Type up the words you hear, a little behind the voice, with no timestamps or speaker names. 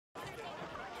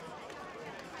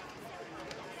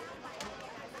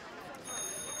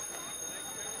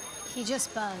He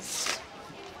just buzzed.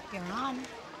 You're on.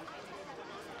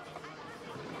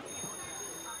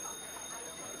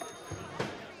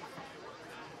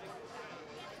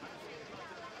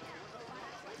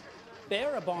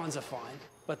 Bearer bonds are fine,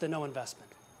 but they're no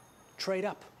investment. Trade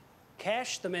up.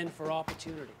 Cash them in for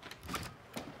opportunity.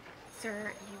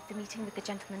 Sir, you've the meeting with the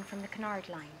gentleman from the Canard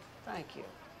line. Thank you.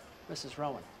 Mrs.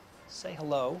 Rowan, say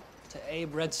hello to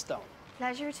Abe Redstone.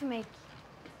 Pleasure to make...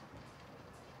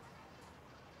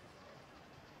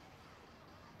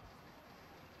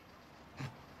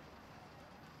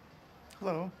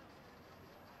 Hello.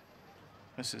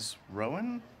 Mrs.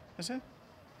 Rowan, is it?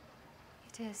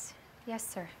 It is. Yes,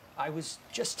 sir. I was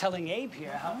just telling Abe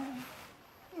here how...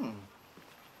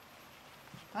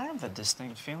 I have a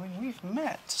distinct feeling we've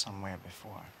met somewhere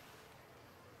before.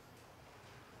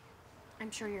 I'm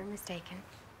sure you're mistaken.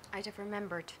 I'd have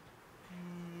remembered.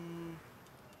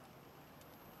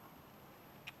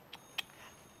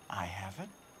 I have it.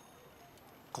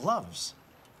 Gloves.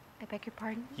 I beg your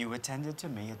pardon? You attended to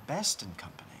me at Best &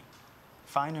 Company.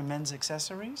 Finer men's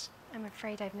accessories? I'm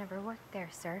afraid I've never worked there,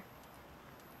 sir.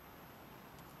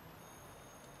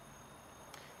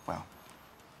 Well,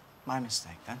 my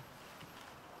mistake then.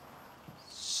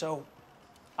 So,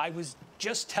 I was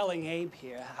just telling Abe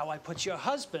here how I put your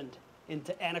husband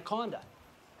into Anaconda.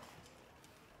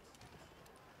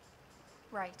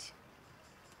 Right.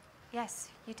 Yes,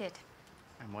 you did.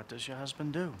 And what does your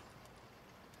husband do?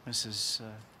 Mrs.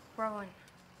 Rowan.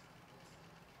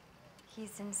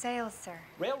 He's in sales, sir.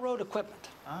 Railroad equipment.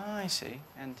 Ah, I see.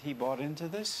 And he bought into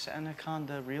this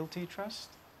Anaconda Realty Trust?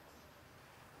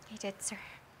 He did, sir.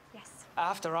 Yes.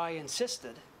 After I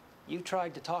insisted, you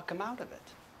tried to talk him out of it.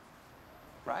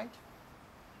 Right?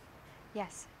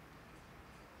 Yes.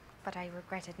 But I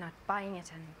regretted not buying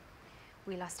it, and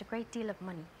we lost a great deal of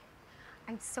money.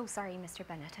 I'm so sorry, Mr.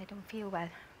 Bennett. I don't feel well.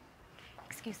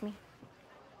 Excuse me.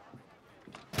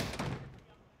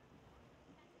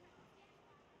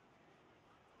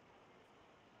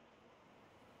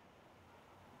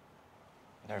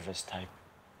 Nervous type.